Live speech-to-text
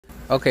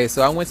Okay,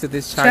 so I went to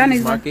this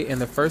Chinese market,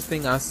 and the first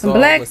thing I saw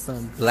was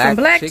some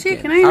black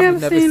chicken. I ain't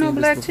never seen no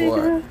black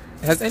chicken.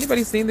 Has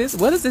anybody seen this?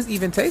 What does this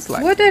even taste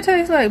like? What that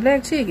taste like?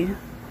 Black chicken.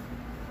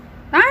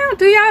 I don't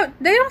do y'all.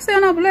 They don't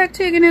sell no black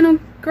chicken in the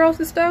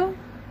grocery store.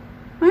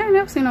 I ain't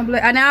never seen no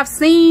black. And I've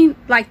seen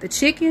like the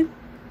chicken,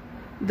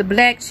 the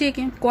black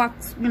chicken, guac,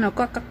 you know,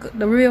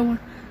 the real one.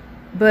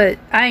 But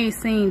I ain't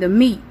seen the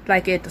meat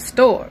like at the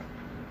store.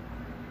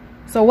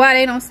 So why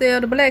they don't sell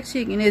the black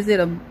chicken? Is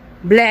it a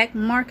black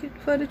market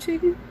for the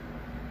chicken?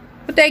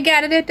 But they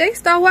got it at their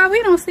store. Why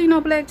we don't see no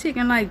black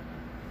chicken? Like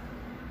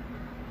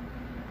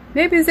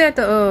maybe it's at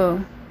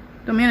the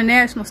them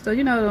international store,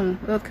 you know, them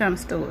other kind of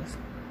stores.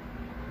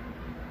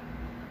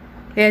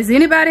 Has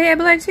anybody had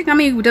black chicken? I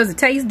mean, does it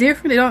taste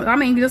different? It don't, I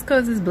mean, just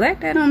because it's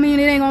black, that don't mean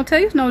it ain't gonna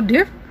taste no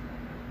different.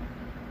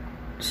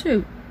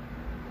 Shoot.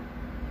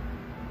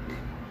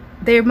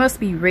 There must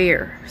be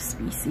rare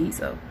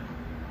species of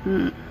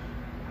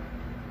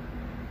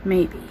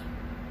maybe.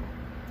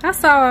 I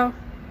saw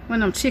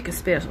one of them chicken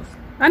specials.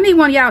 I need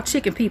one of y'all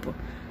chicken people.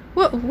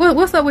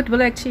 What's up with the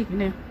black chicken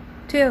now?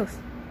 Tell us.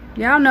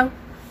 Y'all know.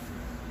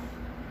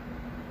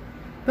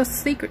 What's the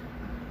secret?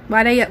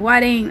 Why they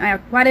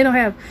don't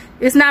have?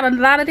 It's not a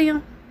lot of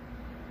them.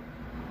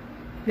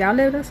 Y'all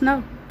let us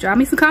know. Drop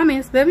me some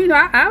comments. Let me know.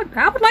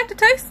 I would like to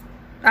taste.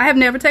 I have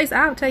never tasted.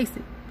 I'll taste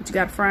it, but you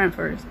gotta fry them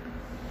first.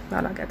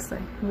 That's all I got to say.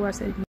 Watch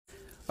that.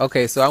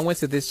 Okay, so I went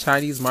to this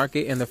Chinese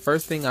market, and the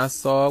first thing I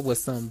saw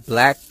was some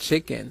black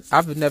chicken.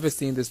 I've never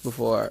seen this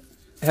before.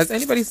 Has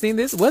anybody seen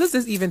this? What does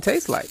this even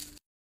taste like?